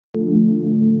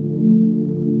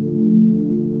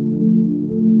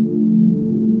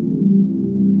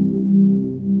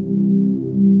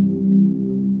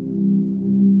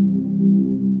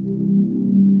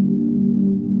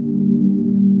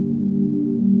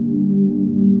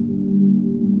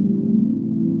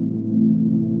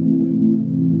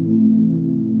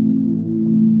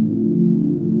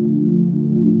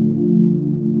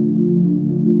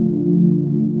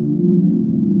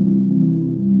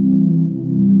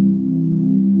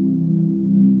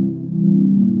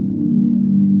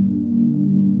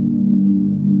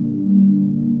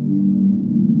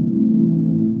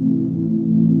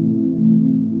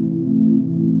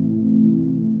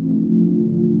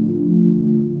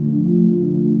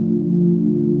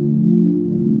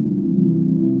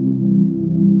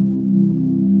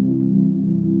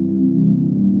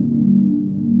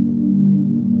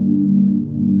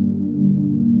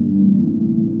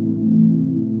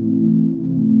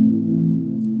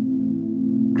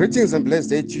Greetings and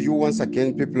blessed day to you once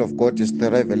again, people of God. It's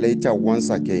the Revelator once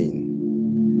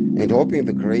again. And hoping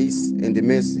the grace and the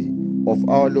mercy of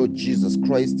our Lord Jesus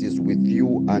Christ is with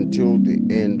you until the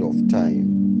end of time.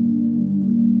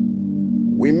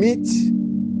 We meet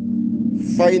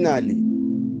finally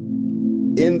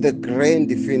in the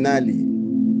grand finale,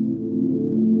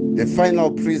 the final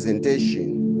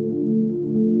presentation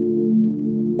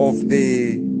of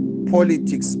the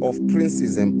politics of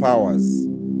princes and powers,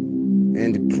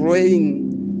 and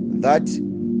praying that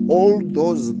all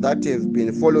those that have been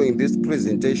following this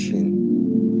presentation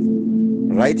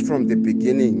right from the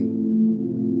beginning,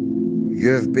 you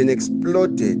have been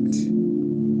exploited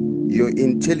your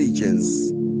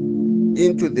intelligence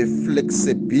into the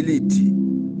flexibility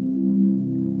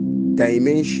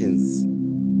dimensions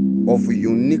of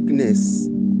uniqueness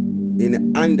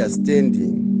in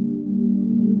understanding,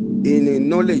 in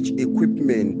knowledge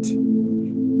equipment,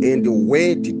 and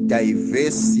word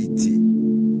diversity.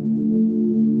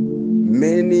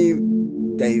 Many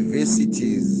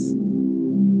diversities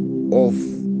of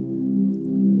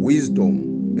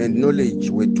wisdom and knowledge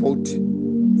were taught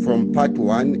from part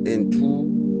 1 and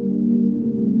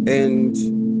 2, and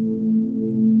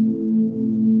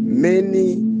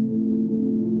many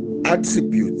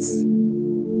attributes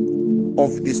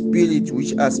of the spirit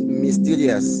which are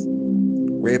mysterious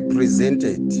were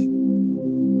presented.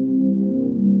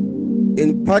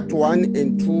 In part 1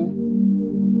 and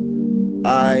 2,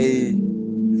 I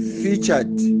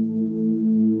featured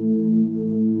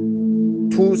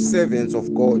two servants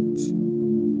of God,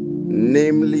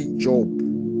 namely Job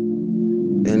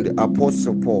and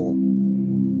Apostle Paul.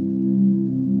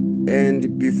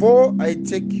 And before I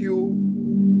take you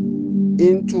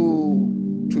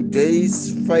into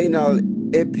today's final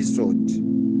episode,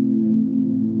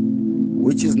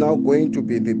 which is now going to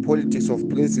be the politics of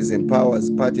princes and powers,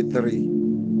 part 3,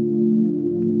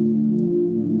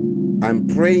 I'm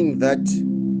praying that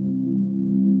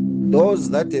those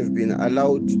that have been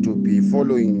allowed to be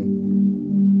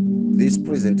following this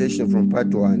presentation from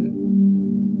part 1,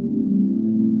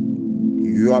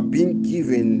 you are being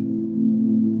given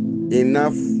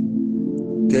enough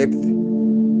depth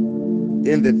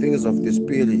in the things of the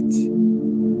spirit.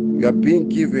 You are being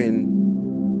given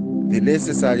the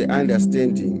necessary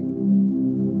understanding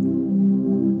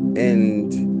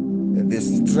and the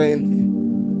strength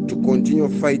to continue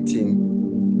fighting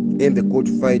in the good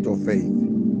fight of faith.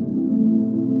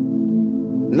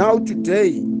 Now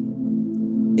today,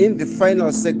 in the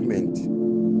final segment,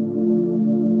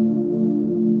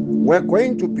 we're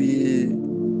going to be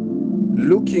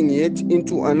looking yet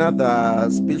into another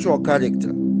spiritual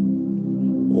character,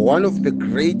 one of the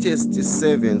greatest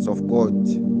servants of God,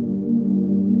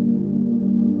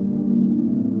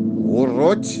 who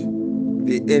wrote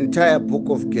the entire book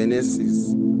of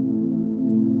Genesis,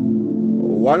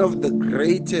 one of the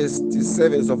greatest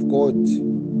servants of God,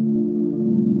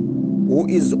 who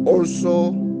is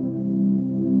also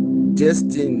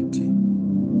destined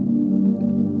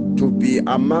to be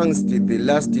amongst the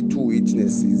last two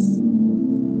witnesses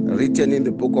written in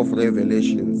the book of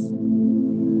Revelations.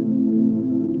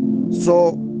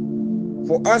 So,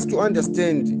 for us to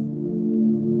understand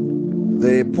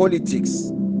the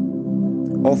politics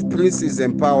of princes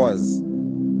and powers,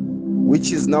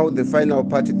 which is now the final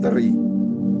part 3,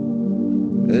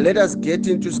 let us get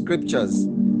into scriptures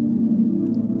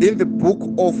in the book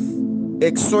of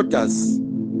Exodus,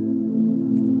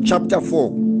 chapter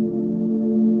 4,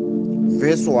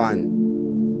 verse 1.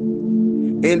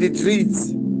 And it reads,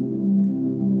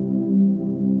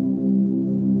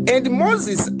 "And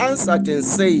Moses answered and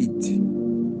said,"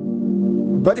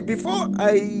 but before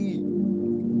I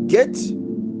get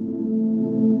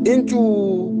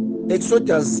into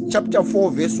Exodus chapter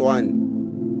 4, verse 1,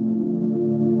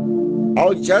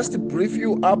 I'll just brief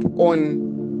you up on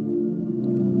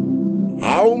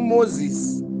how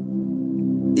Moses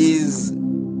is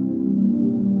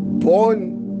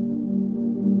born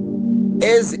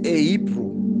as a Hebrew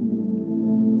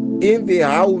in the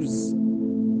house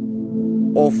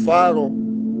of Pharaoh,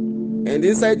 and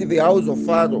inside the house of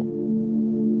Pharaoh,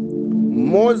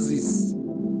 Moses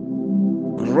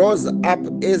grows up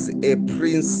as a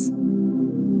prince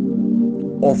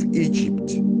of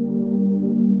Egypt,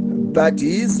 but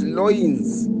his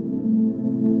loins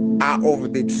are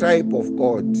of the tribe of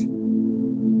God.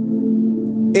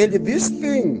 And this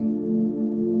thing,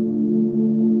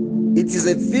 it is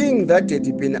a thing that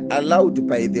had been allowed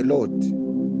by the Lord.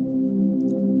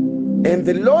 And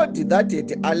the Lord that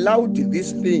had allowed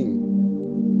this thing,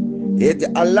 had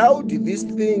allowed this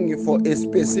thing for a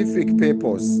specific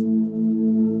purpose.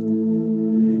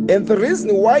 And the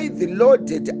reason why the Lord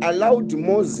had allowed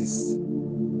Moses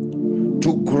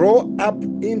to grow up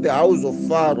in the house of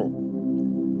Pharaoh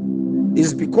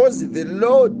is because the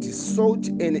Lord sought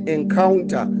an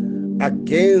encounter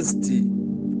against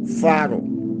Pharaoh.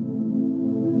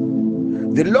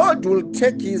 The Lord will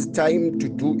take his time to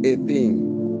do a thing.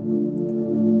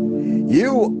 He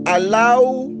will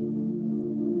allow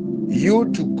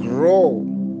you to grow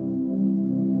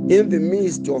in the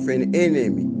midst of an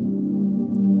enemy.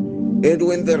 And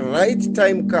when the right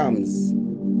time comes,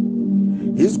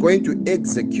 he's going to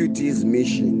execute his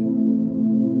mission.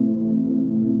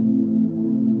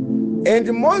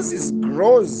 And Moses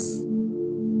grows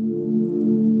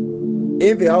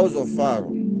in the house of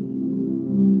Pharaoh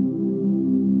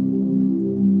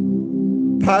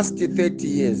past 30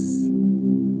 years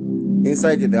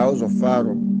inside the house of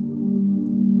Pharaoh,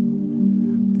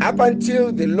 up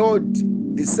until the Lord,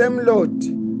 the same Lord,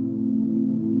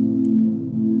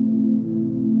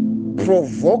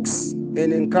 provokes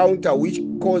an encounter which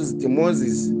caused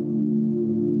Moses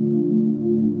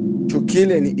to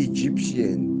kill an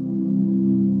Egyptian.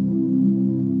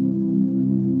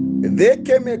 There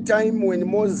came a time when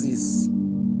Moses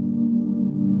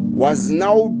was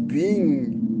now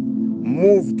being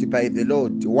moved by the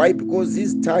Lord. Why? Because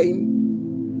his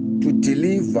time to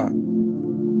deliver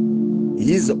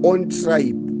his own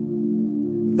tribe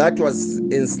that was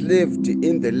enslaved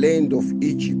in the land of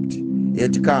Egypt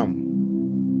had come.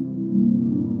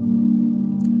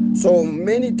 So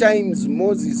many times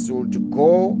Moses would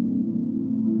go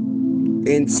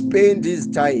and spend his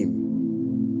time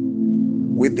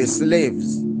with the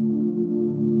slaves.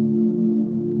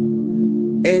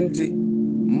 And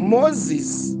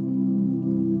Moses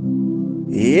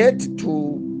had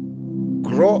to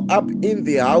grow up in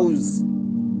the house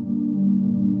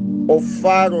of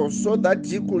Pharaoh so that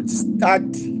he could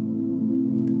study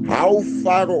how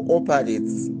Pharaoh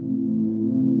operates.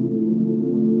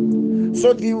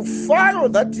 So the Pharaoh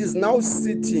that is now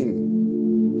sitting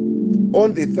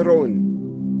on the throne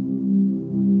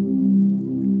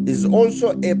is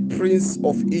also a prince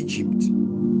of Egypt.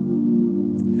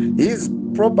 He is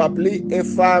probably a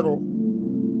Pharaoh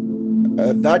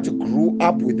that grew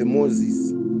up with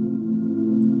Moses.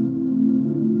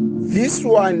 This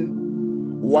one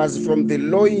was from the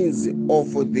loins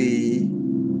of the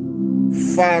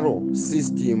Pharaoh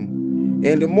system,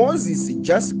 and Moses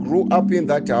just grew up in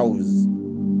that house.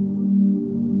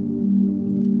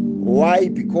 Why?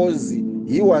 Because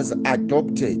he was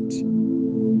adopted.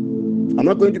 I'm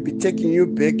not going to be taking you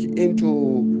back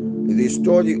into the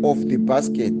story of the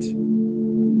basket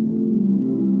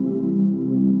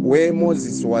where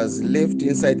Moses was left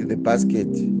inside the basket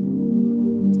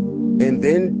and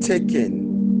then taken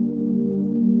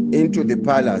into the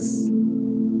palace.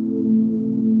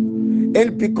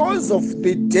 And because of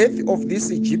the death of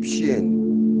this Egyptian,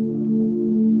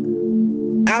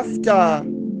 after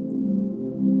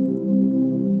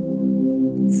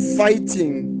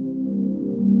fighting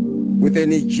with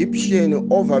an Egyptian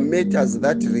over matters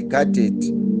that regarded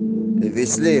the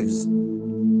slaves,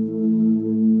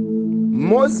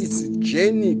 Moses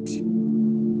journeyed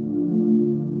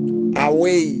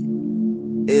away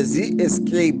as he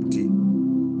escaped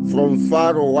from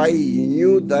Pharaoh. Why? He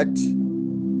knew that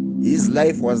his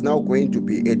life was now going to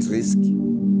be at risk.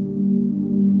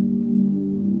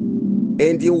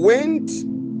 And he went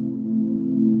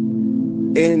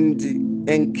and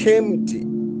encamped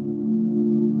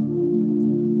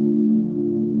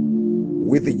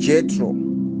with Jethro.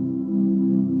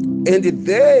 And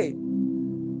there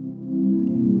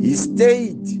he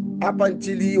stayed up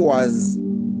until he was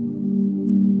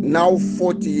now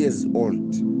 40 years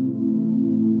old.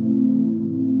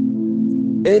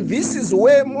 And this is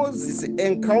where Moses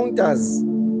encounters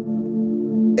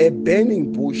a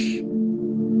burning bush.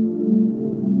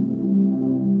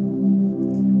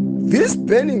 This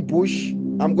burning bush,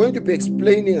 I'm going to be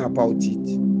explaining about it.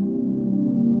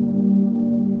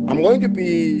 I'm going to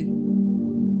be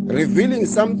revealing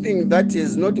something that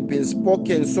has not been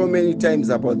spoken so many times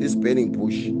about this burning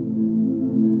bush.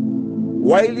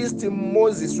 Whilst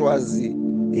Moses was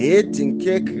eating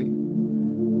cake,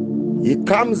 he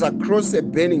comes across a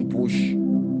burning bush.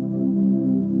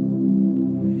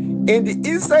 And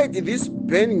inside this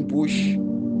burning bush,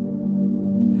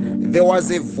 there was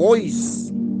a voice.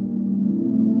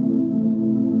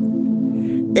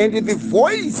 And the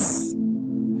voice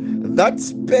that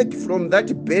spoke from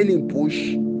that burning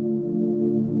bush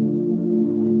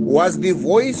was the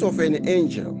voice of an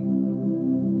angel.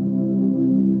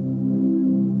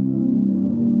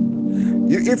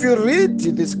 If you read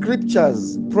the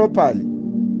scriptures properly,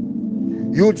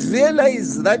 you'd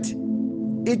realize that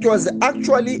it was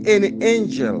actually an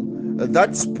angel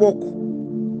that spoke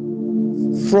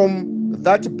from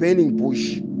that burning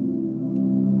bush.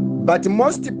 But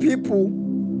most people,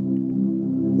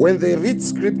 when they read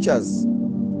scriptures,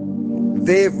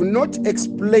 they have not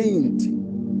explained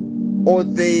or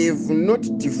they have not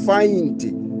defined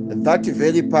that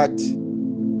very part.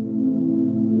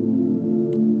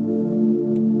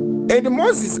 And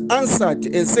Moses answered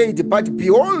and said, but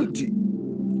behold,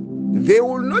 they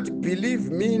will not believe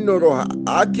me nor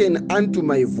hearken unto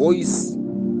my voice,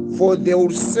 for they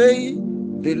will say,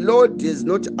 the Lord has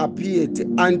not appeared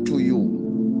unto you.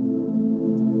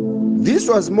 This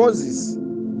was Moses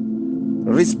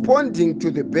responding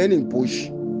to the burning bush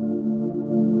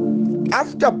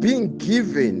after being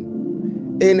given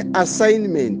an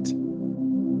assignment.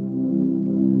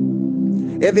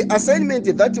 And the assignment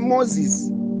that Moses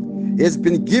has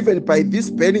been given by this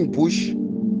burning bush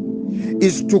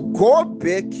is to go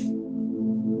back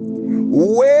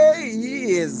where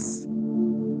he has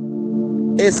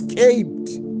escaped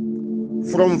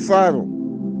from Pharaoh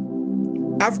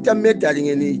after murdering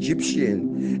an Egyptian.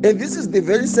 And this is the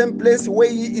very same place where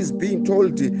he is being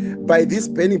told by this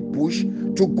burning bush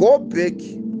to go back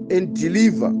and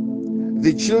deliver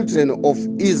the children of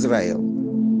Israel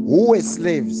who were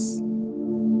slaves.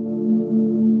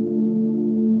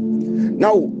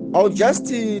 Now, I'll just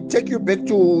take you back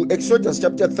to Exodus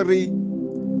chapter 3,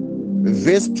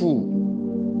 verse 2.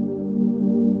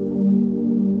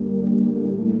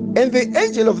 And the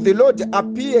angel of the Lord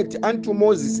appeared unto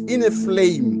Moses in a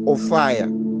flame of fire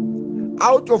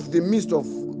out of the midst of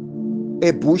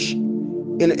a bush.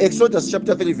 In Exodus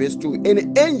chapter 3, verse 2,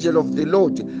 an angel of the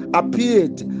Lord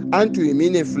appeared unto him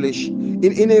in a flesh,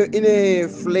 in a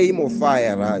flame of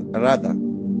fire, rather.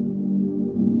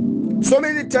 So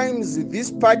many times this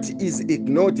part is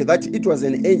ignored, that it was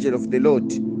an angel of the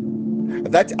Lord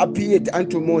that appeared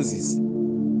unto Moses.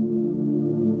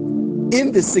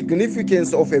 In the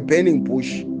significance of a burning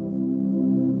bush,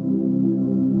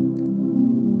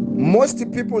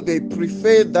 most people, they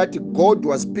prefer that God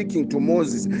was speaking to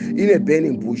Moses in a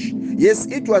burning bush. Yes,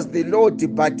 it was the Lord,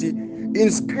 but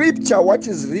in scripture what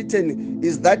is written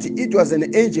is that it was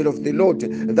an angel of the Lord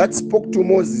that spoke to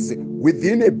Moses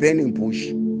within a burning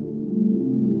bush.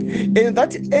 And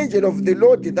that angel of the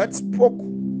Lord that spoke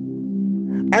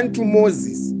unto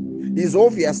Moses is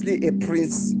obviously a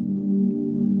prince.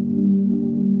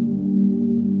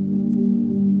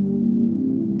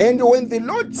 And when the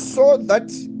Lord saw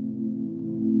that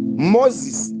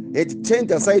Moses had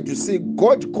turned aside to see,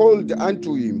 God called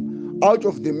unto him out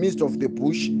of the midst of the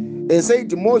bush and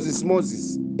said, Moses,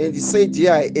 Moses. And he said,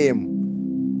 here I am.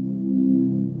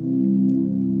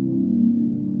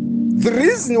 The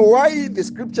reason why the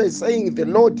scripture is saying the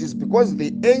Lord is because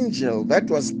the angel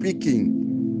that was speaking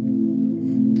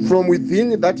from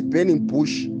within that burning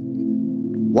bush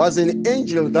was an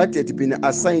angel that had been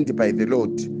assigned by the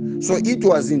Lord. So it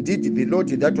was indeed the Lord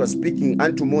that was speaking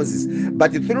unto Moses,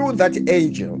 but through that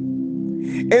angel.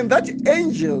 And that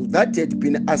angel that had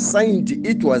been assigned,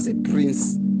 it was a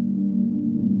prince.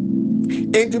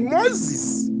 And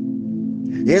Moses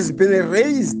has been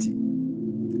raised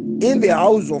in the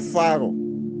house of Pharaoh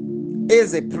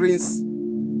as a prince.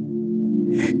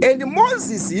 And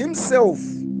Moses himself,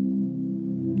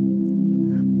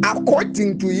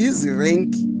 according to his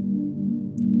rank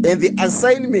and the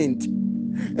assignment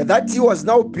that he was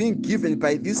now being given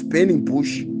by this burning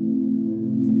bush,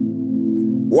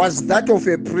 was that of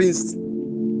a prince.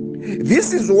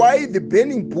 This is why the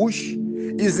burning bush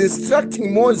is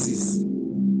instructing Moses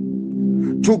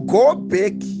to go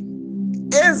back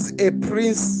as a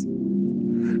prince,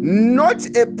 not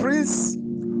a prince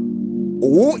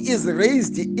who is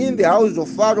raised in the house of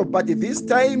Pharaoh, but this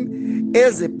time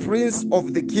as a prince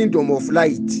of the kingdom of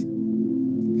light.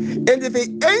 And the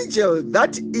angel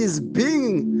that is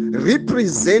being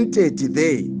represented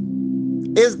there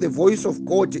as the voice of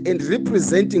God and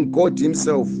representing God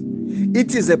himself,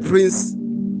 it is a prince.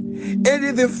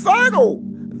 And the Pharaoh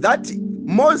that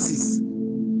Moses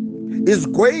is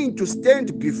going to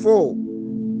stand before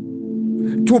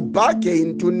to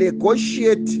bargain, to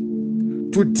negotiate,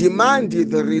 to demand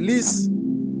the release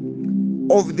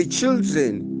of the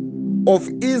children of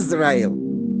Israel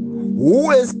who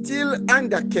were still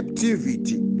under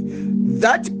captivity,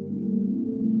 that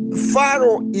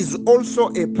Pharaoh is also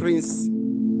a prince.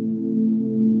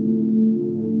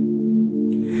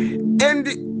 And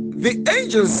the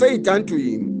angel said unto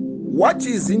him, what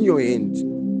is in your hand?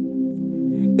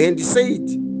 And he said,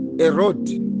 a rod.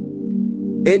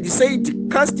 And he said,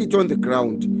 cast it on the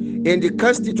ground. And he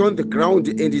cast it on the ground,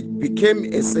 and it became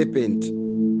a serpent.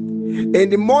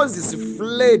 And Moses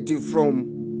fled from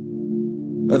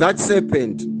that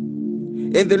serpent.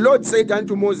 And the Lord said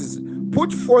unto Moses,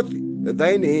 put forth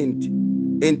thine hand.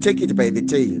 and take it by the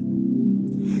tail.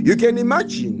 You can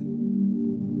imagine,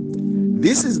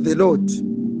 this is the Lord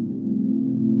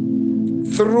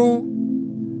through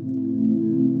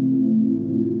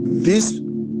this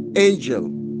angel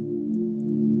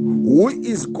who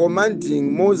is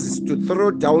commanding Moses to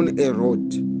throw down a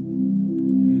rod.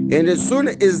 And as soon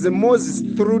as Moses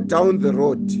threw down the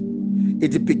rod,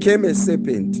 it became a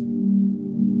serpent.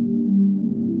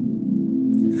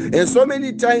 And so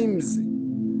many times,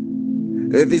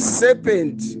 the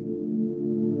serpent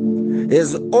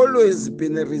has always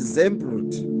been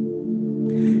resembled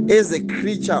as a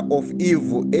creature of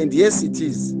evil. And yes, it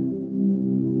is.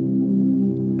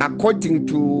 According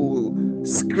to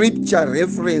scripture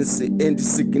reference and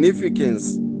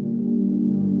significance,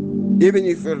 even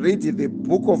if you read the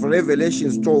book of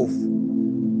Revelation 12,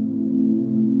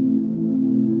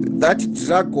 that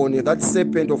dragon, that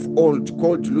serpent of old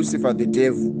called Lucifer the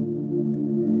devil,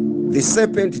 the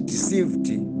serpent deceived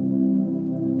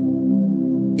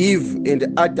Eve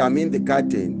and Adam in the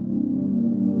garden.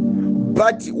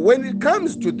 But when it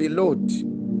comes to the Lord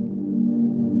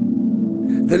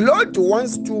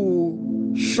wants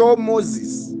to show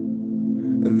Moses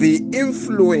the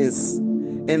influence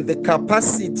and the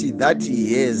capacity that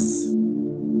he has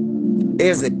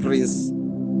as a prince.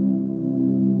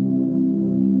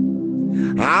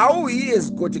 How he has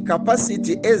got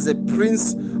capacity as a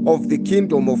prince of the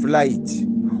kingdom of light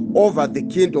over the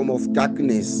kingdom of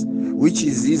darkness, which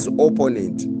is his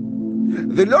opponent.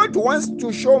 The Lord wants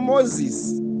to show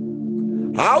Moses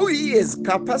how he has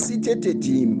capacitated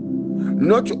him,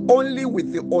 not only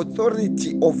with the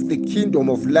authority of the kingdom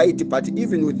of light, but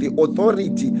even with the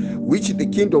authority which the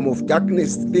kingdom of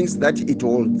darkness thinks that it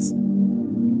holds.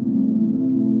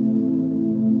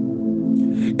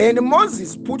 And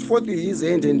Moses put forth his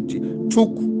hand and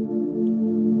took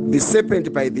the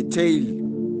serpent by the tail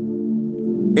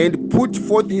and put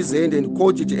forth his hand and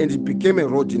caught it, and it became a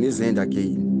rod in his hand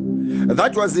again.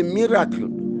 That was a miracle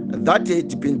that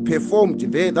had been performed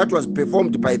there, that was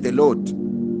performed by the Lord.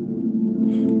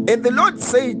 And the Lord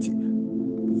said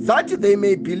that they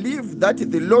may believe that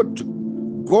the Lord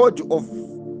God of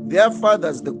their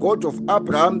fathers, the God of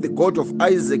Abraham, the God of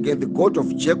Isaac, and the God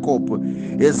of Jacob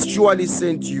has surely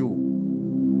sent you.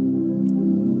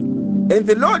 And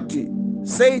the Lord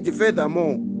said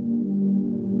furthermore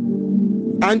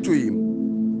unto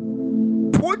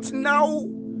him, put now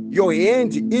your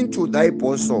hand into thy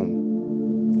bosom.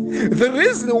 The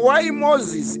reason why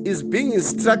Moses is being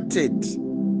instructed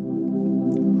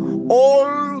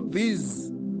all these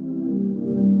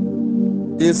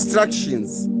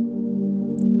instructions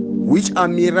which are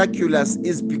miraculous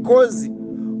is because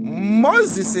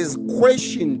Moses has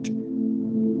questioned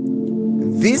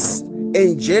this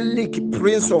angelic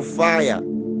prince of fire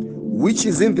which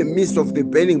is in the midst of the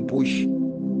burning bush.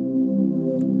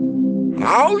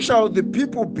 How shall the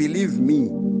people believe me?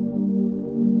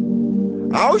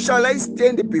 How shall I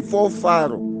stand before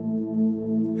Pharaoh?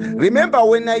 Remember,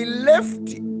 when I left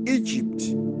Egypt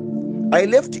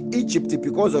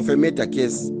because of a murder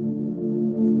case.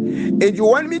 And you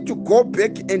want me to go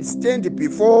back and stand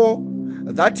before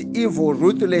that evil,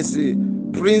 ruthless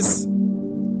prince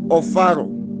of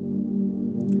Pharaoh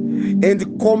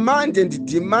and command and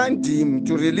demand him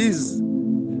to release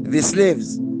the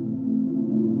slaves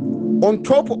on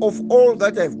top of all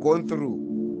that I've gone through.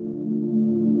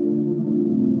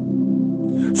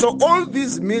 So all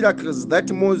these miracles that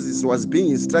Moses was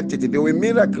being instructed, they were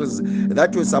miracles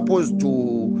that were supposed to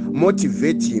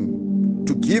motivate him,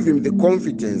 to give him the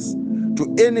confidence,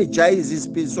 to energize his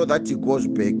spirit so that he goes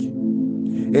back.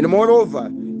 And moreover,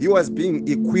 he was being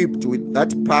equipped with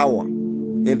that power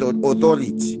and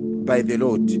authority by the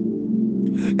Lord.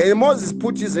 And Moses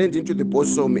put his hand into the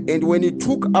bosom, and when he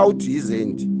took out his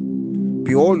hand,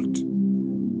 behold,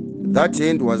 that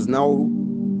hand was now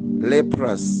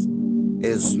leprous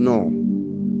as snow.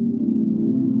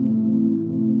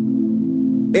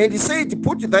 And he said,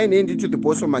 put thine hand into the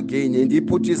bosom again. And he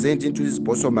put his hand into his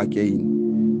bosom again,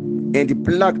 and he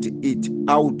plucked it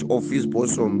out of his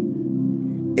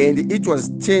bosom, and it was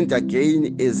turned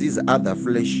again as his other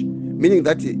flesh, meaning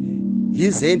that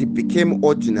his hand became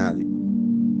ordinary.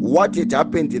 What had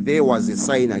happened there was a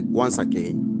sign once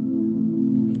again.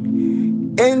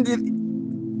 And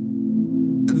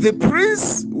the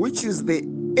prince, which is the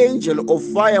angel of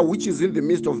fire, which is in the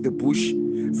midst of the bush,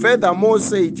 furthermore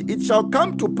said, it shall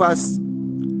come to pass,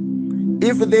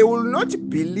 if they will not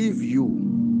believe you,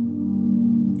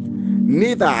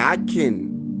 neither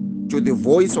hearken to the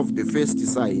voice of the first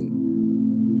sign,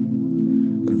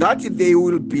 that they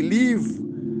will believe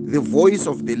the voice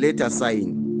of the latter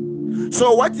sign.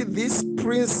 So what this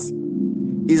prince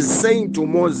is saying to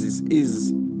Moses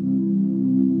is,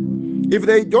 if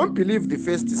they don't believe the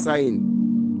first sign,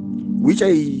 which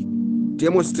I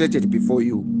demonstrated before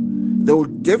you, they will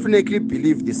definitely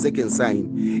believe the second sign.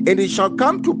 And it shall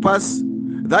come to pass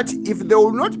that if they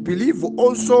will not believe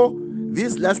also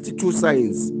these last two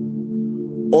signs,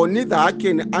 or neither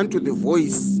hearken unto the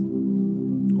voice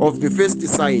of the first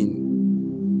sign,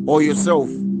 or yourself,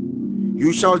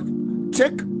 you shall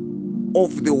take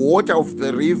of the water of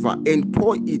the river and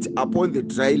pour it upon the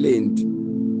dry land.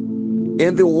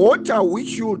 And the water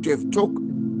which you would have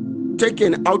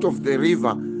taken out of the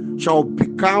river shall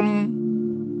become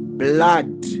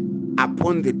blood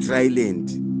upon the dry land.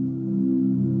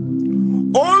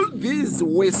 All these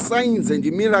were signs and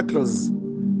miracles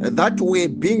that were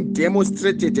being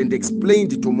demonstrated and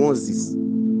explained to Moses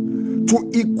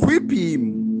to equip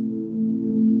him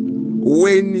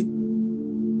when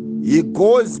he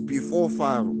goes before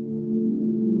Pharaoh.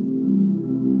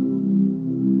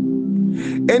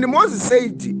 And Moses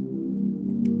said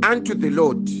unto the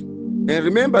Lord, and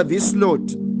remember, this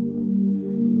Lord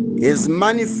is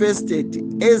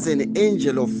manifested as an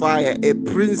angel of fire, a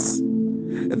prince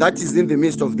that is in the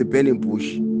midst of the burning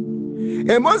bush.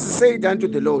 And Moses said unto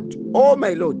the Lord, O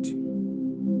my Lord,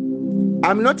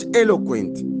 I'm not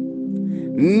eloquent,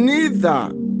 neither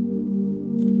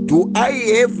do I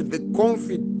have the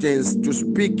confidence to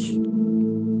speak.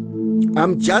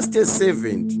 I'm just a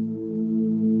servant.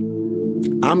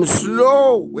 I'm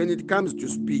slow when it comes to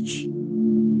speech,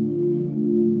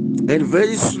 and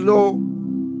very slow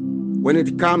when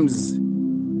it comes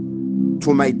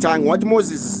to my tongue. What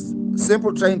Moses is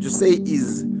simply trying to say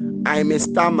is, I'm a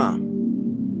stammer.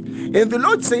 And the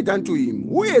Lord said unto him,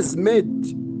 who has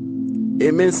made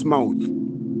a man's mouth?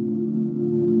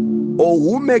 Or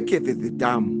who maketh the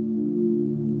dumb,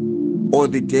 or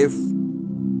the deaf?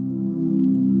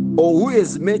 Or who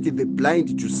has made the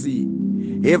blind to see?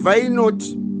 Have I not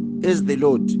as the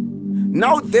Lord?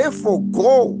 Now therefore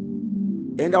go,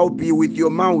 and I'll be with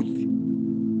your mouth,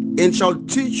 and shall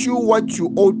teach you what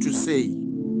you ought to say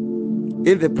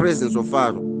in the presence of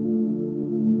Pharaoh.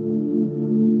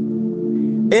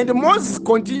 And Moses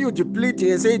continued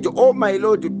pleading and said, Oh my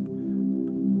Lord,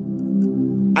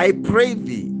 I pray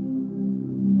thee,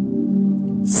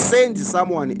 send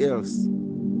someone else.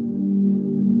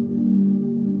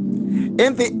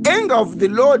 And the anger of the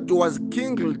Lord was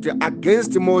kindled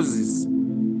against Moses,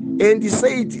 and he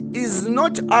said, is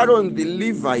not Aaron the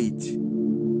Levite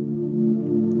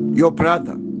your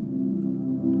brother?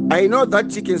 I know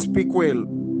that he can speak well,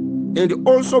 and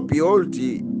also behold,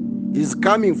 he is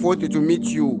coming forth to meet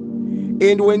you,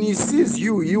 and when he sees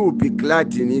you, he will be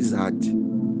glad in his heart.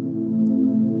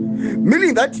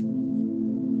 Meaning that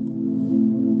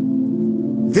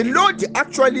the Lord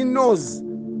actually knows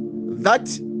that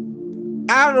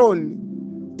Aaron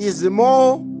is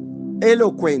more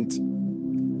eloquent.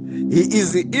 He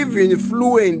is even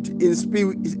fluent in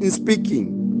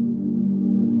speaking.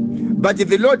 But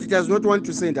the Lord does not want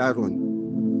to send Aaron.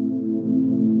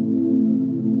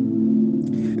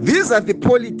 These are the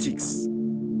politics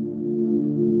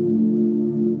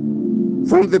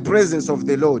from the presence of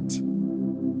the Lord.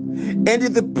 And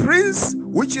the prince,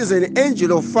 which is an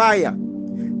angel of fire,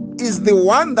 is the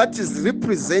one that is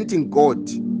representing God.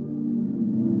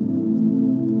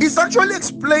 It's actually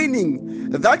explaining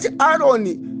that Aaron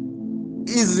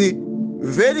is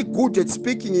very good at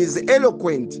speaking, is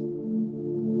eloquent,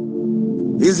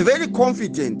 is very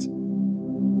confident.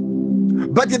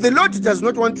 But the Lord does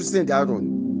not want to send Aaron.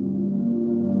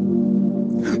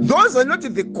 Those are not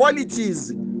the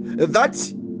qualities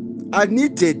that are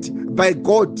needed by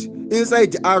God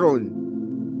inside Aaron.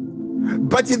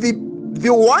 But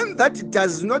the one that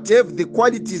does not have the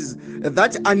qualities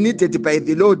that are needed by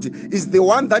the Lord is the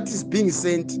one that is being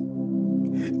sent.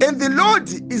 And the Lord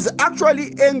is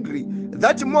actually angry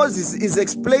that Moses is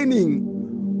explaining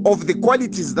of the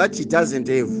qualities that he doesn't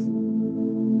have.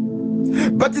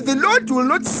 But the Lord will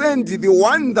not send the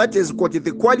one that has got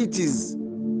the qualities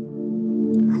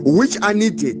which are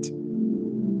needed.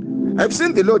 I've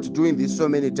seen the Lord doing this so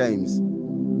many times.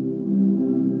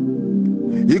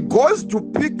 He goes to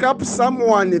pick up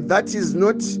someone that is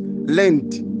not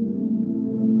learned.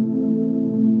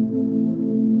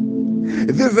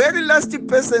 The very last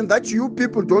person that you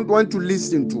people don't want to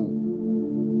listen to.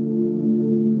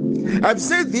 I've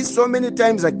said this so many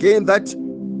times again that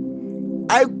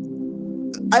I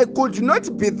could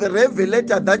not be the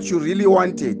revelator that you really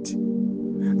wanted.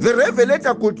 The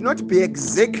revelator could not be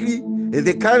exactly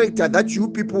the character that you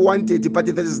people wanted, but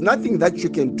there is nothing that you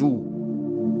can do.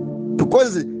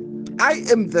 Because I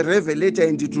am the revelator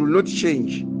and it will not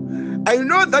change. I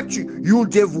know that you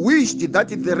would have wished that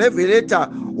the Revelator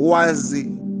was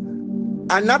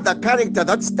another character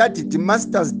that studied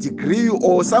master's degree,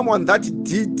 or someone that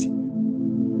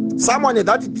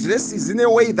dresses in a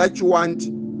way that you want.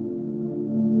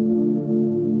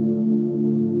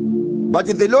 But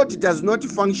the Lord does not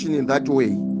function in that way.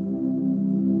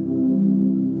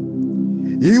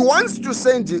 He wants to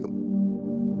send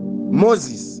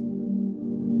Moses,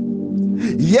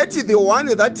 yet the one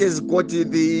that has got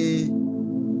the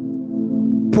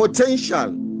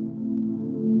potential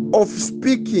of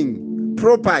speaking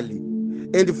properly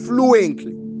and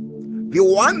fluently, the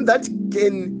one that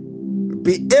can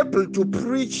be able to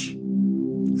preach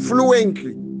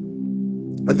fluently,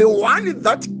 the one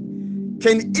that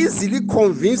can easily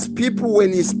convince people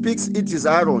when he speaks, it is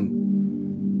Aaron.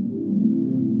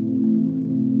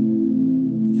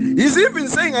 He's even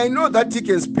saying, I know that he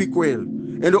can speak well.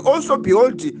 And also,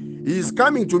 behold, he is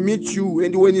coming to meet you,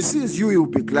 and when he sees you, he will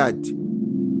be glad.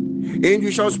 And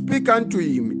you shall speak unto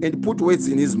him and put words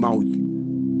in his mouth.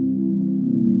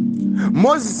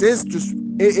 Moses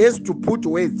has to put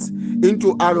words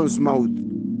into Aaron's mouth.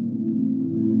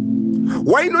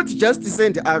 Why not just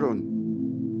send Aaron?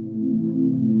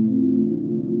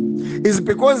 It's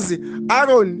because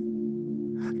Aaron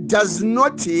does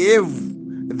not have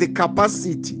the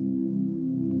capacity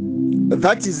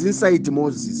that is inside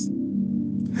Moses.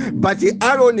 But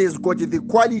Aaron has got the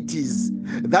qualities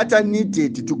that are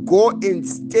needed to go and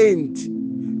stand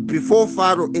before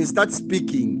Pharaoh and start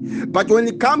speaking. But when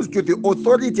it comes to the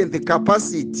authority and the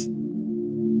capacity,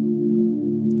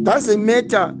 doesn't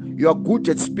matter you are good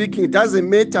at speaking, it doesn't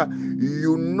matter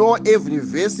you know every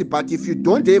verse, but if you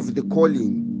don't have the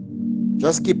calling,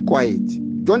 just keep quiet.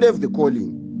 Don't have the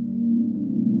calling.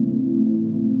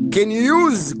 Can you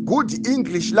use good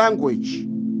English language?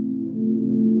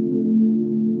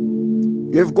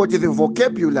 You have got the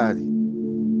vocabulary.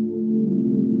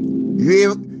 You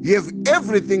have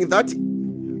everything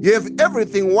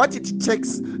what it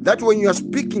takes, that when you are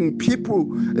speaking, people,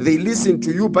 they listen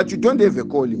to you, but you don't have a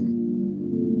calling.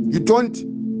 You don't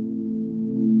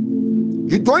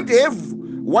have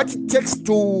what it takes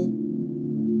to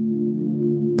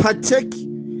partake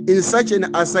in such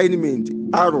an assignment,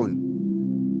 Aaron.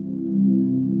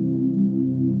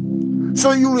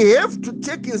 So you have to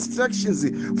take instructions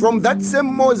from that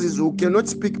same Moses who cannot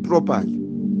speak properly.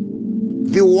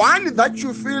 The one that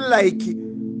you feel like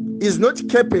is not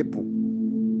capable.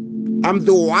 I'm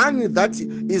the one that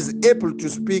is able to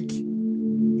speak.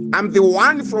 I'm the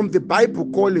one from the Bible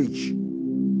college.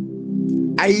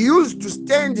 I used to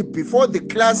stand before the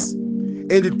class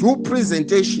and do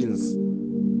presentations.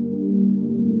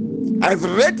 I've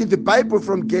read the Bible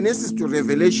from Genesis to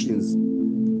Revelations.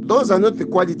 Those are not the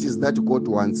qualities that God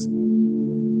wants.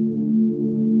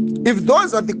 If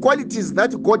those are the qualities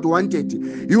that God wanted,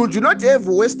 you would not have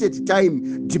wasted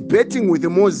time debating with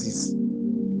Moses.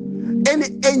 An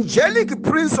angelic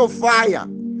prince of fire,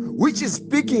 which is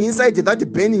speaking inside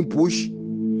that burning bush,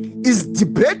 is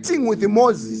debating with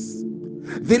Moses.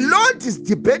 The Lord is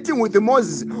debating with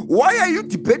Moses. Why are you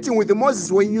debating with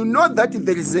Moses when you know that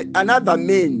there is another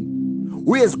man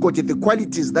who has got the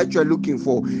qualities that you are looking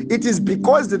for? It is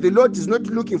because the Lord is not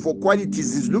looking for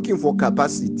qualities, he's looking for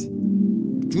capacity.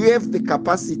 Do you have the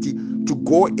capacity to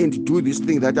go and do this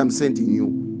thing that I'm sending you?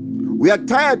 We are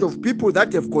tired of people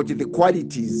that have got the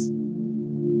qualities,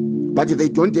 but they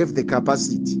don't have the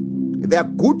capacity. They are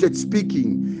good at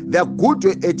speaking. They are good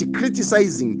at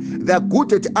criticizing. They are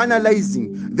good at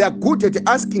analyzing. They are good at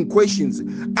asking questions.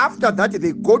 After that,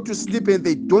 they go to sleep and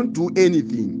they don't do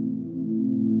anything.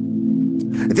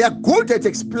 They are good at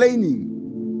explaining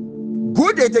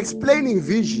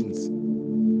visions,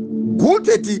 good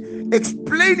at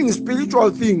explaining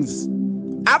spiritual things.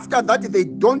 After that, they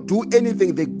don't do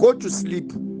anything. They go to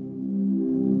sleep.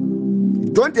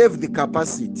 Don't have the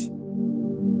capacity,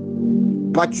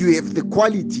 but you have the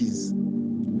qualities.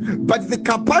 But the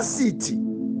capacity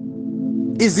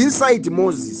is inside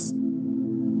Moses.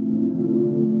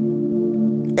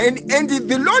 And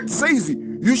the Lord says,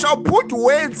 you shall put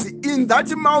words in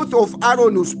that mouth of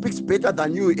Aaron who speaks better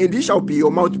than you, and he shall be your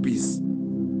mouthpiece.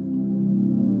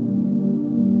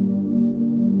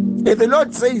 And the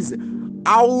Lord says,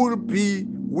 I will be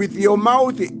with your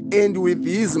mouth and with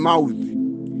his mouth,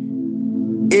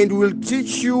 and will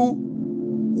teach you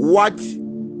what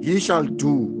he shall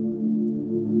do.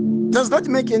 Does that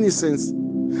make any sense?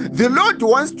 The Lord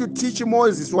wants to teach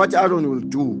Moses what Aaron will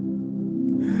do.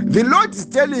 The Lord is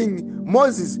telling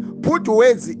Moses, put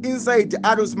words inside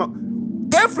Aaron's mouth.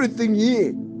 Everything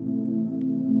here,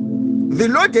 the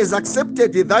Lord has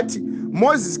accepted that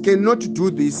Moses cannot do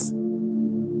this.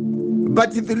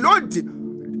 But the Lord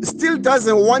still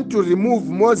doesn't want to remove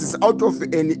Moses out of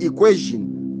an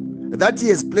equation that he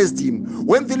has placed him.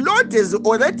 When the Lord has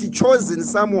already chosen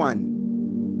someone,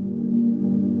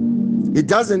 he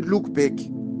doesn't look back.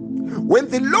 When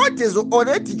the Lord has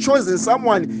already chosen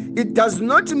someone, it does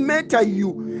not matter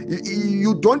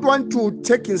you don't want to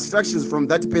take instructions from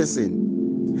that person.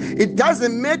 It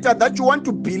doesn't matter that you want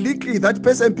to belittle that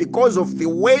person because of the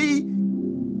way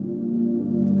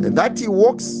that he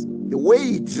walks, the way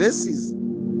he dresses,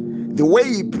 the way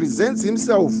he presents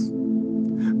himself.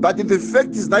 But the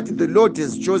fact is that the Lord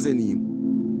has chosen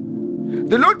him.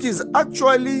 The Lord is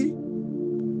actually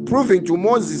proving to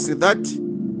Moses that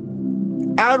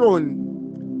Aaron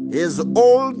has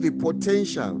all the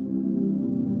potential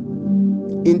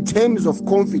in terms of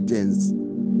confidence,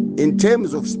 in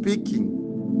terms of speaking,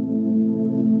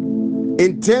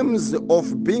 in terms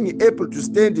of being able to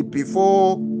stand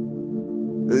before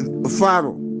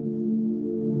Pharaoh.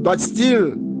 But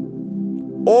still,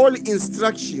 all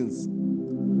instructions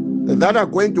that are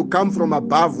going to come from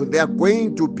above, they are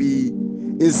going to be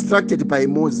instructed by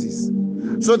Moses.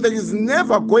 So there is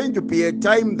never going to be a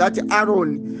time that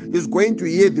Aaron is going to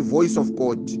hear the voice of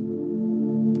God.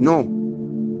 No.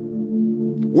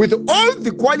 With all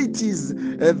the qualities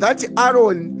that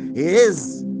Aaron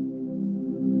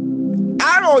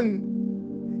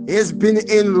has been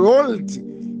enrolled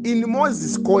in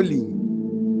Moses' calling.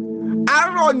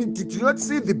 Aaron did not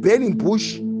see the burning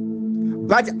bush,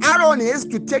 but Aaron has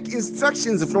to take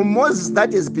instructions from Moses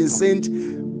that has been sent.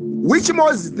 Which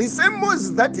Moses? The same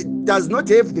Moses that does not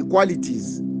have the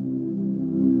qualities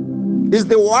is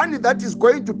the one that is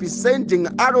going to be sending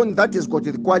Aaron that has got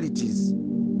the qualities.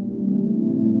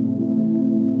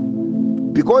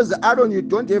 Because Aaron, you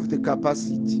don't have the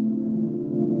capacity.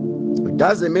 It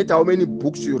doesn't matter how many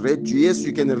books you read. Yes,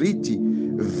 you can read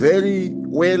very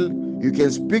well, you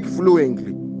can speak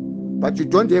fluently, but you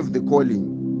don't have the calling.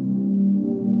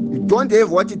 You don't have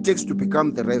what it takes to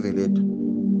become the revelator.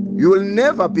 You will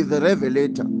never be the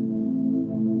revelator.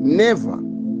 Never.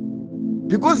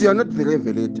 Because you are not the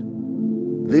revelator.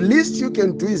 The least you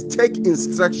can do is take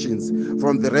instructions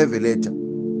from the revelator.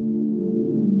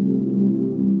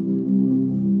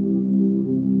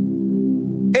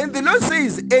 And the Lord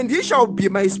says, and he shall be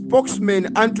my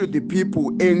spokesman unto the people,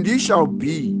 and he shall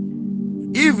be,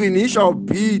 even he shall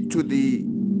be to the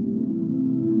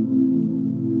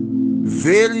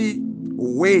very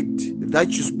word that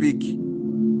you speak,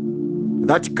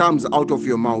 that comes out of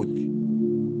your mouth.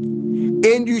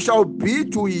 And you shall be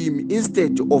to him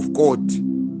instead of God.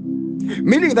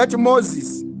 Meaning that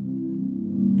Moses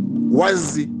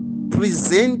was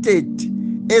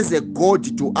presented as a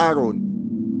God to Aaron.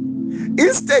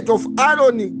 Instead of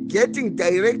Aaron getting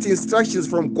direct instructions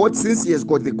from God, since he has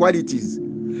got the qualities,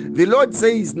 the Lord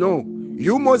says, no,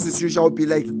 you Moses, you shall be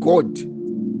like God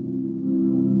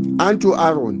unto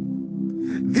Aaron.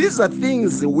 These are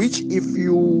things which if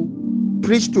you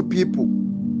preach to people,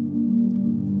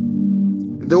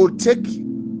 they will take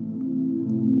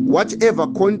whatever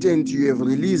content you have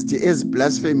released as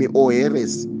blasphemy or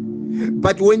heresy.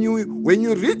 But when you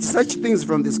read such things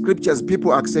from the scriptures,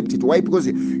 people accept it. Why? Because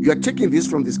you are taking this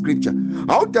from the scripture.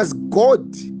 How does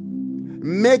God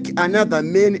make another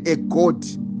man a god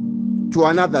to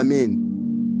another man?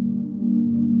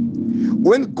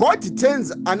 When God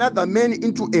turns another man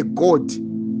into a god,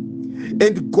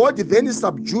 and God then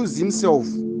subdues himself,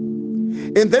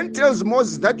 and then tells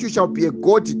Moses that you shall be a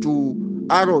god to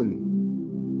Aaron,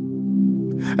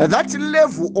 that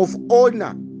level of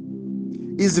honor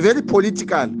is very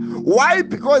political. Why?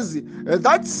 Because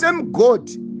that same God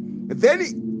then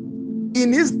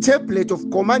in his tablet of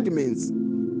commandments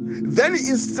then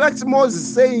instructs Moses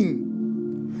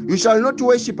saying, you shall not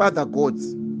worship other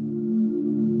gods.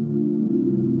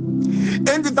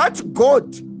 And that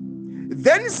God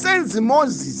then sends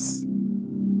Moses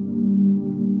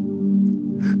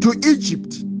to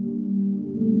Egypt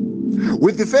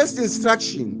with the first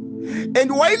instruction.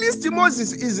 And whilst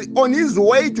Moses is on his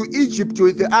way to Egypt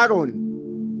with Aaron,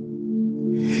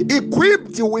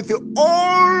 equipped with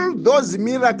all those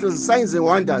miracles, signs and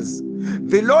wonders,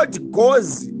 the Lord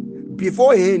goes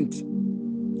beforehand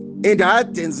and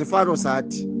hardens Pharaoh's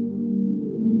heart.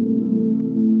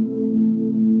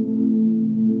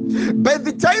 By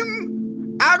the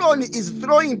time Aaron is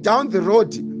throwing down the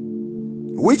rod,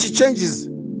 which changes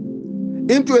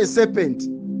into a serpent,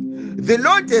 the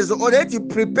Lord has already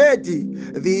prepared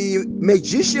the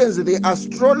magicians, the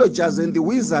astrologers, and the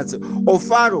wizards of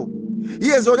Pharaoh. He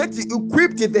has already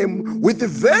equipped them with the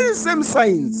very same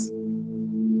signs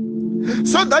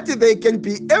so that they can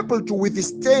be able to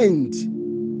withstand,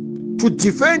 to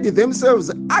defend themselves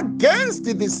against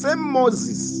the same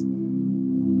Moses.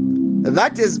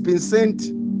 that has been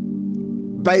sent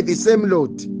by the same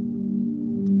Lord.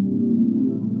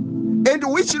 And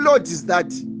which Lord is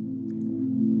that?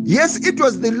 Yes, it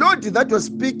was the Lord that was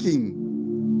speaking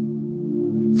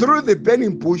through the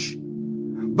burning bush.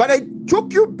 But I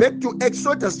took you back to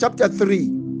Exodus chapter 3,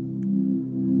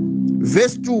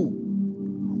 verse 2,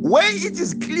 where it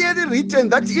is clearly written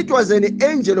that it was an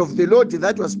angel of the Lord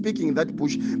that was speaking in that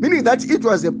bush, meaning that it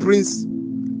was a prince.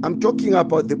 I'm talking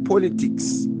about the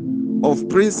politics of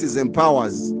princes and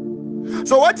powers.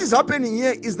 So what is happening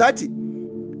here is that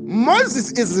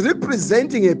Moses is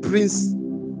representing a prince.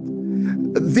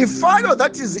 The Pharaoh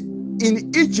that is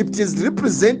in Egypt is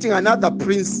representing another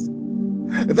prince.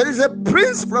 There is a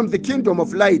prince from the kingdom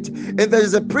of light, and there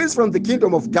is a prince from the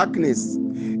kingdom of darkness.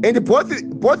 And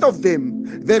both of them,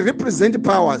 they represent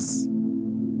powers.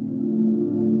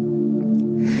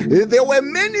 There were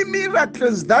many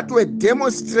miracles that were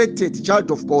demonstrated,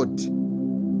 child of God.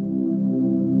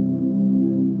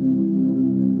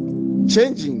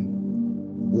 Changing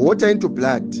water into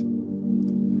blood,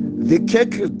 the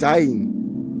cattle dying,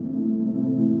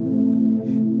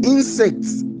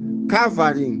 insects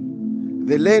covering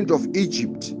the land of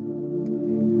Egypt.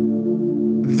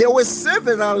 There were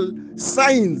several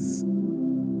signs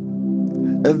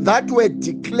that were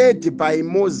declared by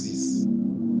Moses.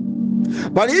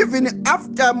 But even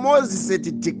after Moses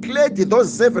had declared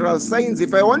those several signs,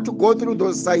 if I want to go through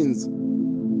those signs,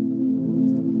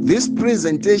 this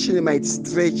presentation might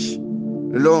stretch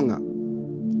longer.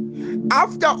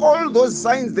 After all those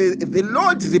signs, the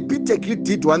Lord repeatedly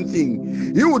did one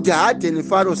thing. He would harden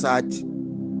Pharaoh's heart,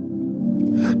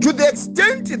 to the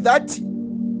extent that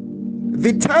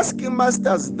the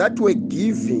taskmasters that were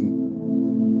giving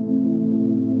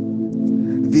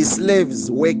the slaves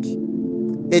work,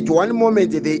 at one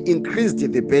moment they increased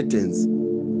the burdens.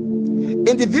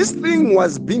 And this thing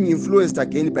was being influenced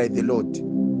again by the Lord.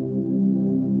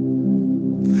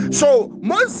 So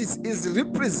Moses is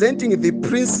representing the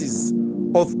princes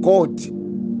of God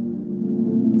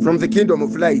from the kingdom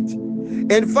of light,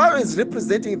 and Pharaoh is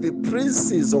representing the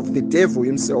princes of the devil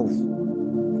himself.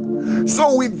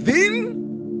 So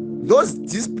within those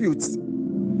disputes,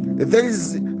 there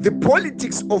is the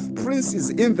politics of princes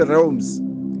in the realms.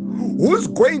 Who's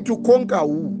going to conquer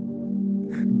who?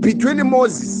 Between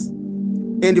Moses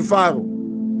and Pharaoh,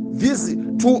 these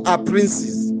two are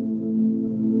princes.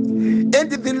 And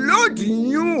the Lord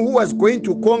knew who was going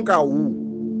to conquer who.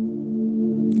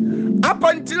 Up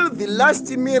until the last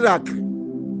miracle,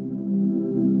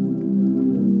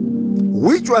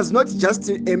 which was not just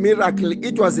a miracle,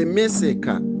 it was a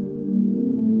massacre.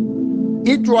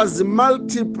 It was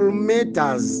multiple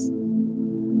matters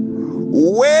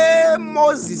where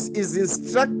Moses is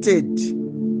instructed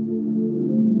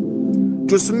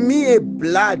to smear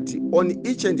blood on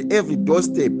each and every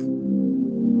doorstep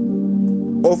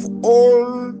of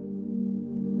all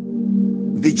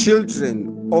the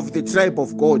children of the tribe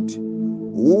of God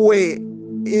who were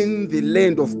in the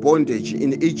land of bondage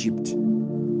in Egypt,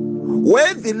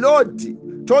 where the Lord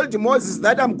told Moses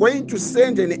that I'm going to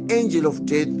send an angel of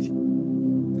death,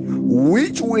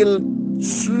 which will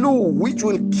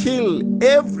kill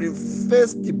every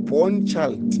firstborn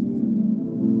child.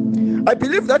 I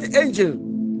believe that angel,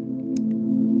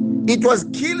 it was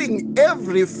killing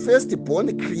every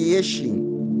firstborn creation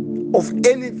of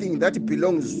anything that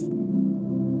belongs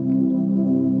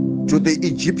to the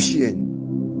Egyptian.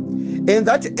 And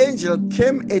that angel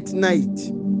came at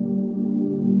night,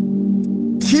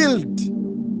 killed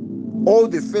all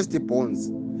the firstborns.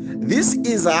 This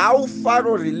is how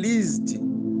Pharaoh released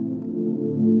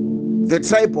the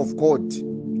tribe of God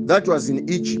that was in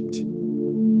Egypt.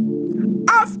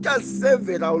 After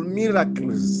several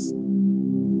miracles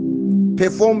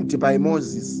performed by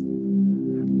Moses,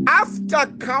 after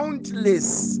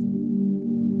countless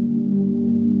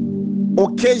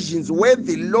occasions where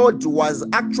the Lord was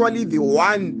actually the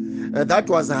one that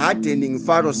was hardening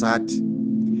Pharaoh's heart,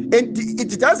 and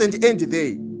it doesn't end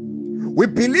there. We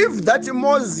believe that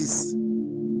Moses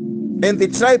and the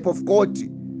tribe of God,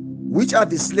 which are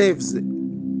the slaves,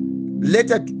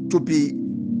 later to be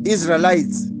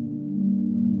Israelites,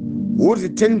 who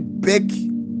return back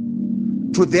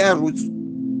to their roots.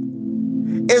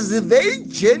 As they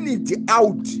journeyed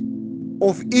out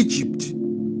of Egypt,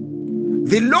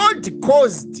 the Lord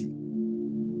caused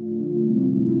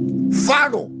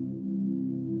Pharaoh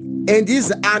and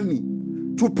his army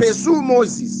to pursue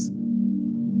Moses.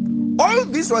 All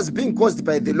this was being caused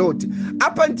by the Lord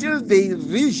up until they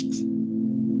reached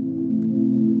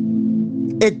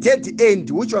a dead end,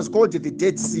 which was called the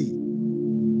Dead Sea.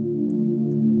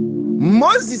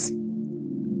 Moses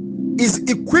is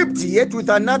equipped yet with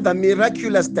another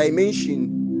miraculous dimension,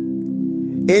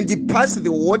 and he passed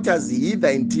the waters hither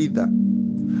and thither,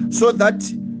 so that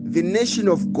the nation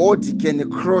of God can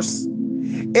cross.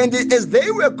 And as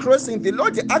they were crossing, the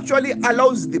Lord actually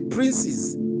allows the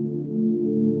princes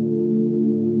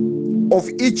of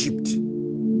Egypt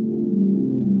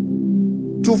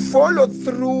to follow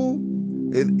through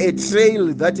a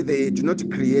trail that they had not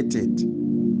created.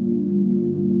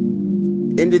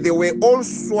 And they were all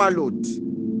swallowed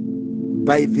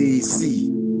by the sea,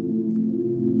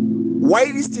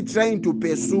 whilst trying to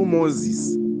pursue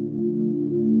Moses.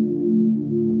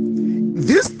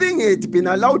 This thing had been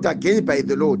allowed again by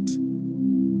the Lord.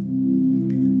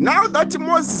 Now that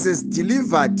Moses has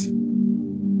delivered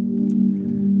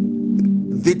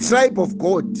the tribe of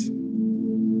God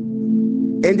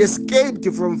and escaped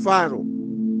from Pharaoh,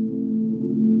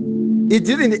 it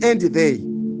didn't end there.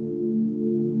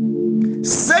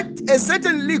 A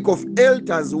certain league of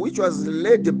elders, which was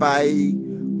led by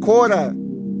Korah,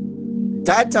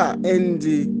 Data, and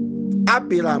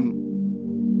Abiram,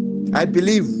 I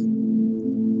believe,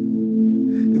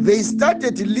 they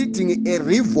started leading a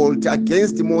revolt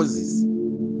against Moses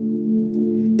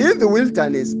in the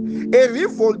wilderness, a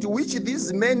revolt which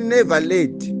these men never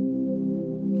led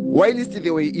whilst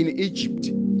they were in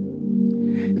Egypt.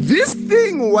 This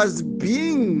thing was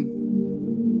being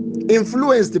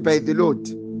influenced by the Lord.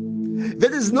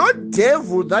 There is no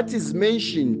devil that is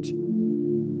mentioned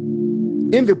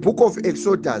in the book of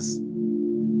Exodus.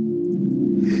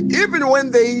 Even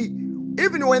when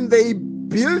they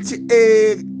built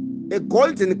a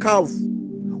golden calf,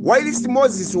 whilst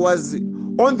Moses was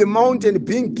on the mountain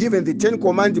being given the 10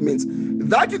 commandments,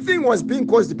 that thing was being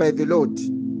caused by the Lord.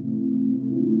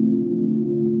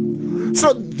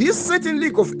 So this certain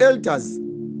league of elders,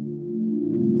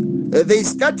 they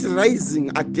start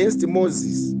rising against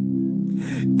Moses,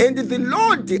 and the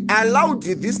Lord allowed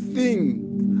this thing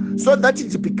so that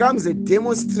it becomes a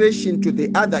demonstration to the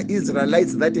other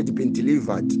Israelites that had been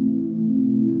delivered.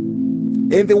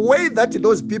 And the way that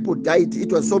those people died,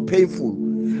 it was so painful.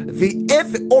 The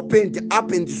earth opened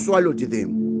up and swallowed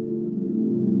them.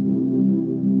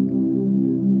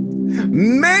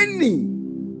 Many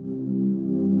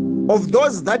of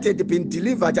those that had been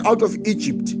delivered out of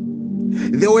Egypt,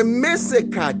 they were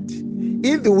massacred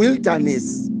in the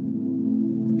wilderness.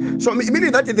 So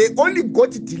meaning that they only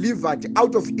got delivered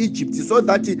out of Egypt so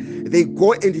that they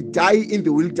go and die in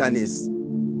the wilderness.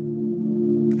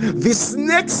 The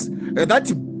snakes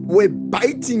that were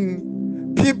biting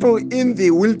people in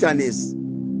the wilderness,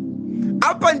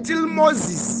 up until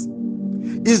Moses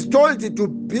is told to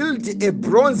build a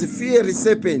bronze fiery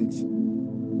serpent,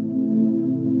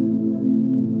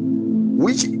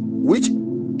 which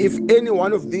if any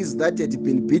one of these that had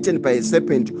been bitten by a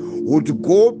serpent would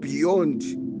go beyond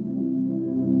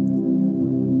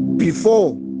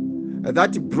before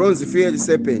that bronze fiery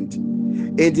serpent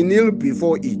and kneel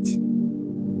before it,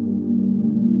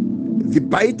 the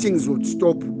bitings would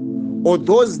stop, or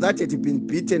those that had been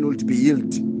bitten would be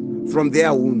healed from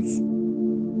their wounds.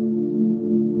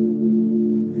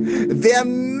 There are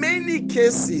many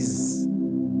cases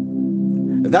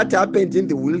that happened in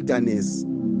the wilderness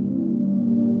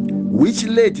which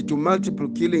led to multiple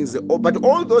killings, but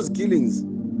all those killings,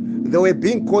 they were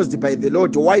being caused by the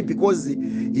Lord. Why? Because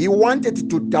he wanted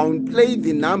to downplay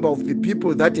the number of the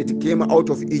people that had came out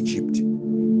of Egypt.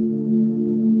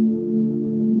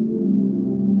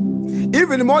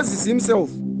 Even Moses himself,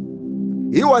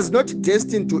 he was not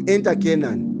destined to enter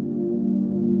Canaan.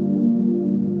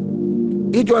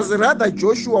 It was rather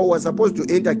Joshua who was supposed to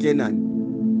enter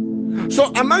Canaan.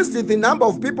 So amongst the number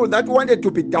of people that wanted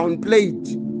to be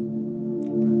downplayed,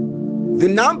 the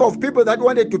number of people that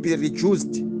wanted to be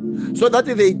reduced so that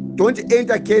they don't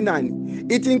enter Canaan,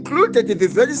 it included the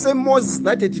very same Moses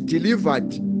that had delivered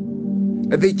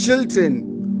the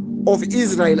children of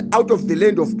Israel out of the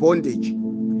land of bondage.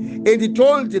 And he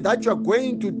told that you are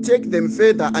going to take them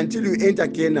further until you enter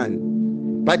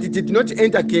Canaan. But it did not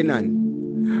enter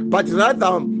Canaan. But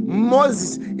rather,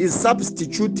 Moses is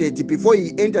substituted before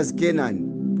he enters Canaan.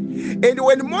 And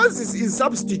when Moses is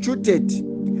substituted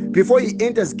before he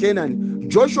enters Canaan,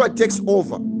 Joshua takes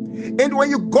over. And when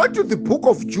you go to the book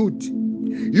of Jude,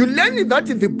 you learn that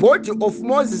the body of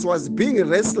Moses was being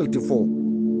wrestled for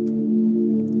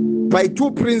by two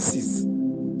princes,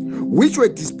 which were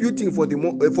disputing for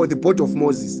the body of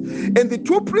Moses. And the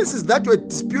two princes that were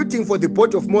disputing for the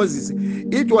body of Moses,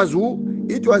 it was who?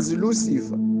 It was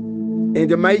Lucifer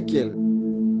and Michael.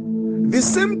 The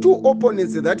same two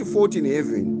opponents that fought in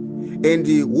heaven. And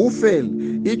who fell?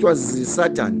 It was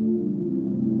Satan.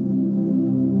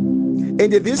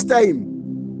 And this time,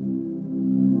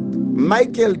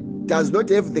 Michael does not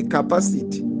have the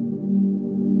capacity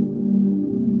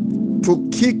to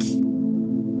kick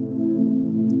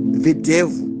the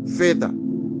devil further.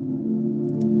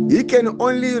 He can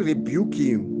only rebuke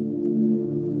him.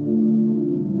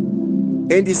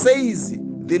 And he says,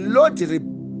 the Lord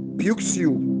rebukes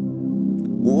you.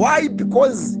 Why?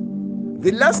 Because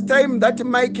the last time that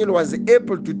Michael was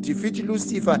able to defeat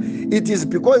Lucifer, it is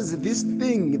because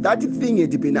that thing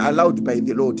had been allowed by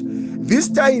the Lord. This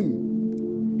time,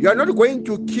 you are not going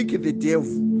to kick the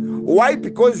devil. Why?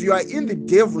 Because you are in the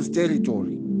devil's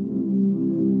territory.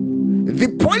 The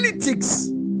politics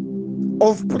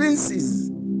of princes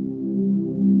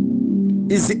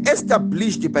is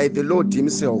established by the Lord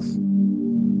himself.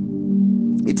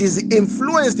 It is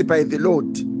influenced by the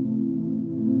Lord.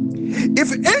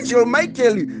 If Angel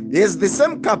Michael has the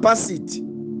same capacity,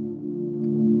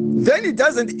 then he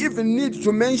doesn't even need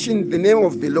to mention the name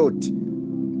of the Lord.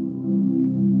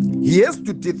 He has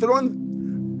to dethrone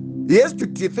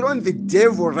the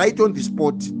devil right on the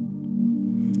spot.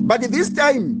 But this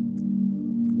time,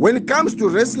 when it comes to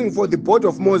wrestling for the body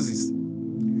of Moses,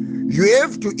 you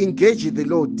have to engage the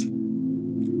Lord.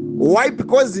 Why?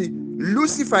 Because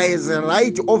Lucifer has a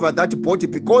right over that body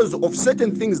because of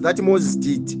certain things that Moses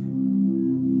did.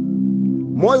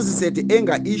 Moses had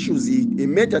anger issues. He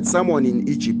murdered someone in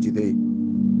Egypt there.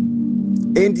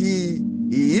 And he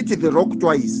hit the rock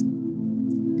twice.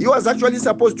 He was actually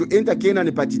supposed to enter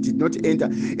Canaan, but he did not enter.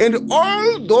 And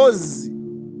all those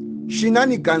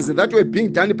shenanigans that were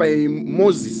being done by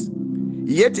Moses,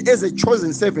 yet as a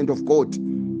chosen servant of God,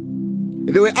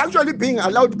 they were actually being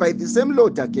allowed by the same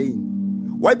Lord again.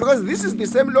 Why? Because this is the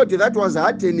same Lord that was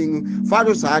hardening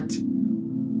Pharaoh's heart,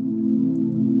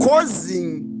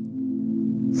 causing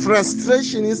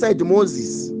frustration inside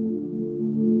Moses.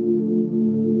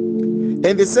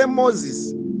 And the same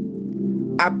Moses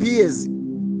appears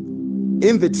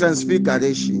in the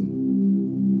transfiguration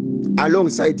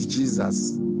alongside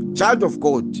Jesus. Child of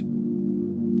God,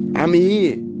 I'm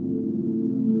here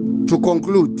to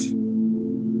conclude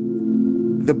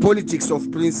the politics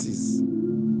of princes.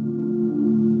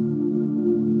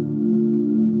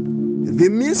 The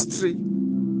mystery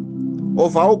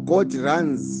of how God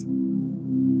runs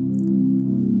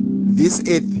this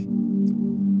earth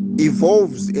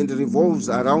evolves and revolves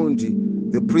around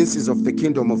the princes of the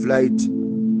kingdom of light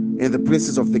and the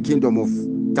princes of the kingdom of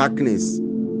darkness.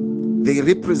 They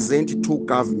represent two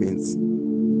governments.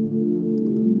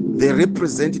 They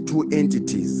represent two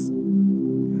entities.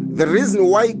 The reason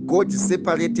why God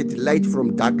separated light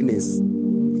from darkness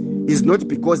is not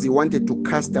because he wanted to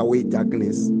cast away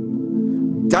darkness.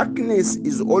 Darkness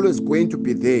is always going to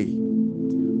be there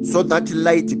so that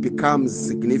light becomes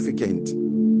significant.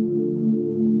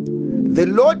 The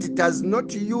Lord does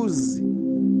not use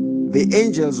the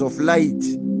angels of light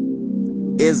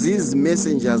as his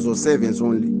messengers or servants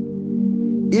only.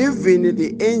 Even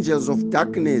the angels of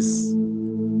darkness,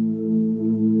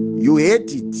 you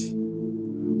hate it,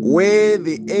 where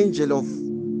the angel of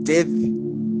death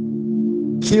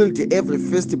killed every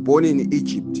firstborn in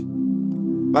Egypt.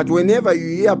 But whenever you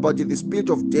hear about the spirit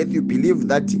of death, you believe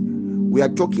that we are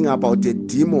talking about a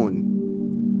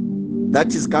demon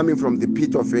that is coming from the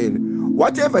pit of hell.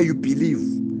 Whatever you believe,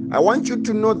 I want you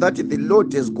to know that the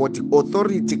Lord has got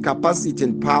authority, capacity,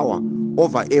 and power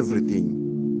over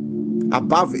everything,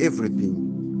 above everything.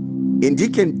 And he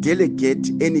can delegate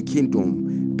any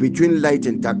kingdom between light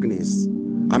and darkness.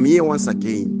 I'm here once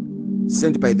again,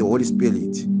 sent by the Holy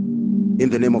Spirit, in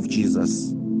the name of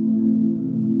Jesus.